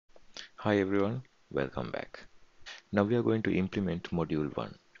Hi everyone, welcome back. Now we are going to implement module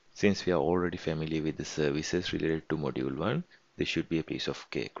 1. Since we are already familiar with the services related to module 1, this should be a piece of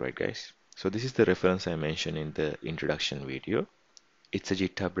cake, right guys? So this is the reference I mentioned in the introduction video. It's a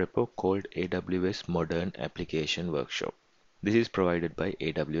GitHub repo called AWS Modern Application Workshop. This is provided by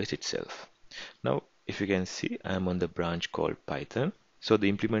AWS itself. Now, if you can see, I am on the branch called Python. So the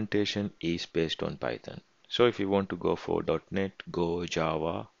implementation is based on Python. So if you want to go for .NET, Go,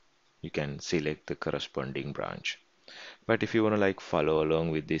 Java, you can select the corresponding branch. But if you want to follow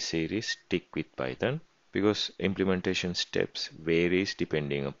along with this series, stick with Python because implementation steps varies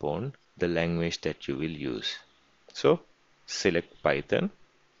depending upon the language that you will use. So select Python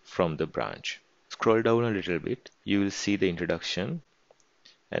from the branch. Scroll down a little bit, you will see the introduction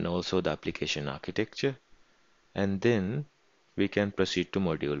and also the application architecture, and then we can proceed to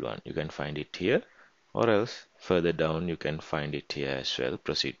module 1. You can find it here, or else further down you can find it here as well.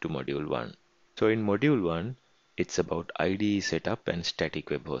 Proceed to module 1. So in module 1, it's about IDE setup and static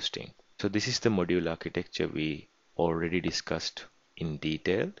web hosting. So this is the module architecture we already discussed in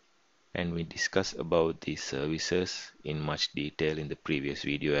detail, and we discussed about the services in much detail in the previous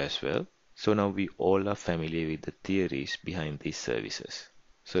video as well. So now we all are familiar with the theories behind these services.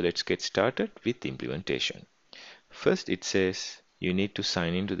 So let's get started with implementation. First, it says you need to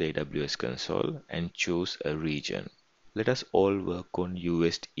sign into the AWS console and choose a region. Let us all work on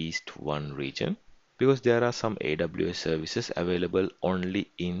US East 1 region because there are some AWS services available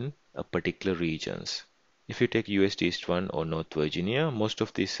only in a particular regions. If you take US East 1 or North Virginia, most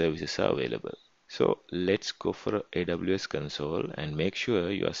of these services are available. So let's go for AWS console and make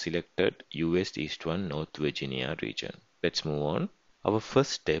sure you are selected US East 1 North Virginia region. Let's move on. Our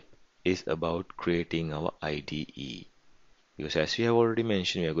first step is about creating our IDE. Because as we have already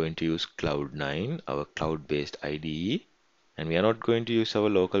mentioned, we are going to use Cloud9, our cloud-based IDE, and we are not going to use our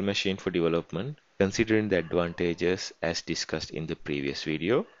local machine for development. Considering the advantages as discussed in the previous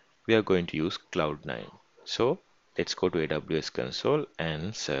video, we are going to use Cloud9. So let's go to AWS console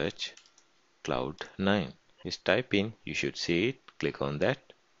and search Cloud9. Just type in, you should see it, click on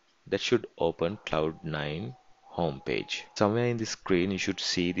that. That should open Cloud9 homepage. Somewhere in the screen you should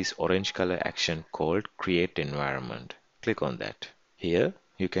see this orange color action called create environment. Click on that. Here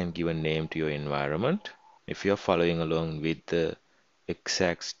you can give a name to your environment. If you are following along with the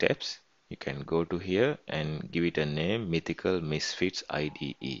exact steps, you can go to here and give it a name, Mythical Misfits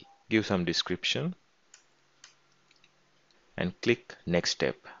IDE. Give some description and click next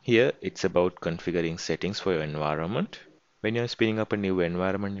step. Here it's about configuring settings for your environment. When you're spinning up a new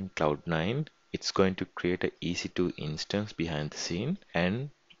environment in Cloud9, it's going to create an EC2 instance behind the scene and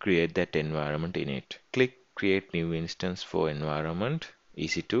create that environment in it. Click create new instance for environment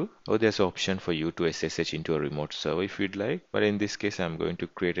EC2, or there's an option for you to SSH into a remote server if you'd like, but in this case I'm going to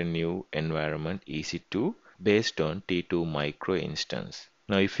create a new environment EC2 based on T2 micro instance.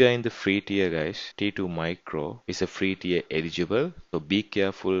 Now if you are in the free tier guys, T2 micro is a free tier eligible, so be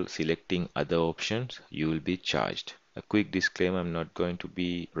careful selecting other options, you will be charged. A quick disclaimer, I'm not going to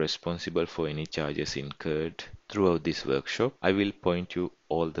be responsible for any charges incurred throughout this workshop. I will point you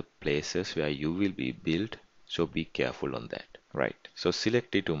all the places where you will be billed, so be careful on that. Right, so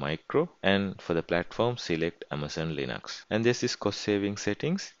select T2 micro, and for the platform select Amazon Linux. And there's this cost saving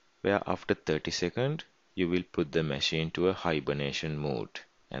settings where after 30 seconds you will put the machine to a hibernation mode,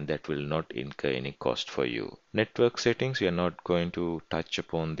 and that will not incur any cost for you. Network settings, we are not going to touch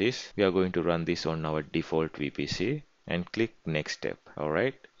upon this. We are going to run this on our default VPC and click next step.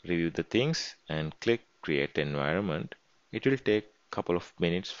 Alright, review the things and click create environment. It will take a couple of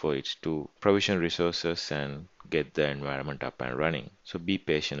minutes for it to provision resources and get the environment up and running. So be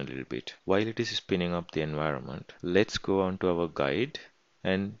patient a little bit. While it is spinning up the environment, let's go on to our guide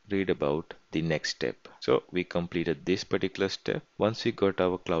and read about the next step. So we completed this particular step. Once we got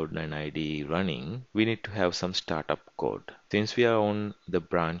our Cloud9 IDE running, we need to have some startup code. Since we are on the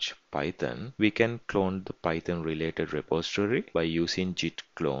branch Python, we can clone the Python related repository by using git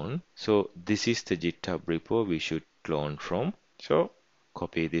clone. So this is the GitHub repo we should clone from. So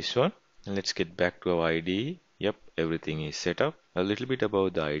copy this one and let's get back to our IDE. Yep, everything is set up. A little bit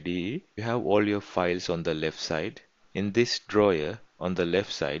about the IDE. You have all your files on the left side. In this drawer on the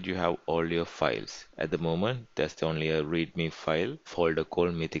left side you have all your files. At the moment there's only a readme file folder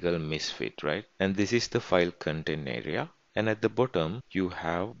called Mythical Misfit, right? And this is the file content area. And at the bottom you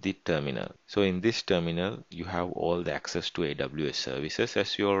have the terminal. So in this terminal you have all the access to AWS services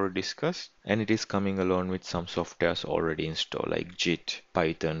as we already discussed, and it is coming along with some softwares already installed like Git,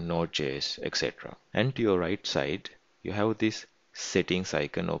 Python, Node.js, etc. And to your right side you have this settings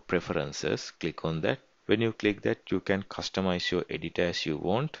icon or preferences. Click on that, When you click that, you can customize your edit as you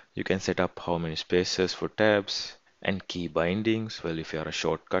want. You can set up how many spaces for tabs and key bindings. Well, if you are a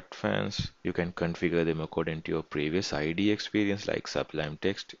shortcut fans, you can configure them according to your previous IDE experience like Sublime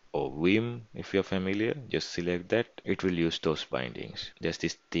Text or Vim. If you're familiar, just select that. It will use those bindings. There's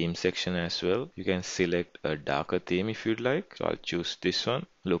this theme section as well. You can select a darker theme if you'd like. So I'll choose this one.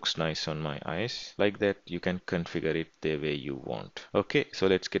 Looks nice on my eyes. Like that, you can configure it the way you want. Okay, so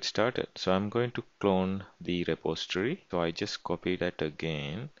let's get started. So I'm going to clone the repository. So I just copy that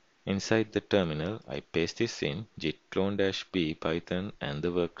again. Inside the terminal, I paste this in git clone-b python and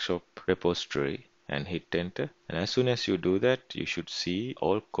the workshop repository and hit enter. And as soon as you do that, you should see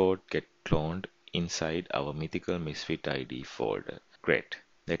all code get cloned inside our mythical misfit IDE folder. Great.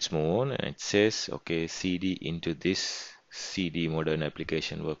 Let's move on, and it says, okay, cd into this cd modern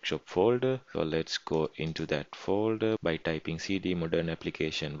application workshop folder. So let's go into that folder by typing cd modern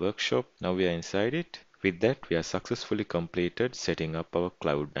application workshop. Now we are inside it. With that, we have successfully completed setting up our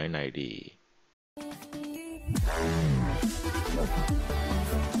Cloud9 IDE.